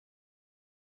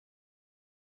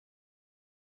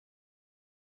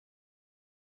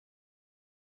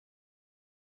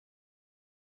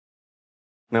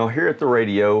Now here at the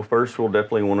radio, first we'll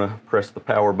definitely want to press the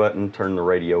power button, turn the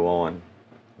radio on.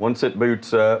 Once it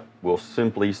boots up, we'll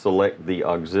simply select the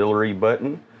auxiliary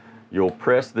button. You'll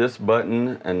press this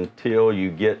button until you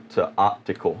get to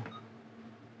optical.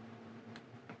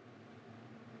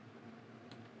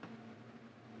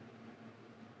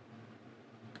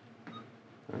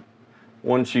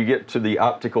 Once you get to the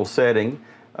optical setting,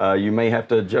 you may have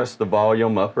to adjust the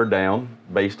volume up or down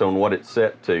based on what it's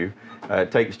set to. It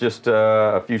takes just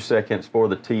a few seconds for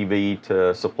the TV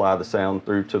to supply the sound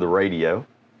through to the radio.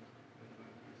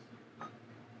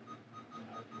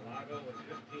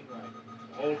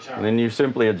 And then you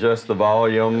simply adjust the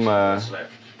volume to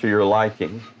your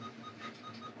liking.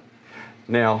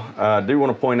 Now, I do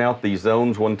want to point out these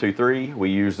zones 1, 2, 3. We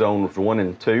use zones 1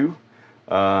 and 2.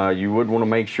 You would want to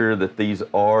make sure that these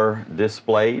are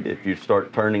displayed. If you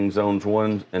start turning zones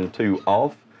 1 and 2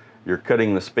 off, you're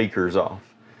cutting the speakers off.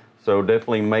 So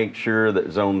definitely make sure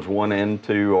that zones 1 and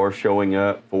 2 are showing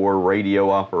up for radio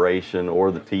operation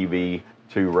or the TV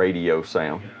to radio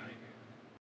sound.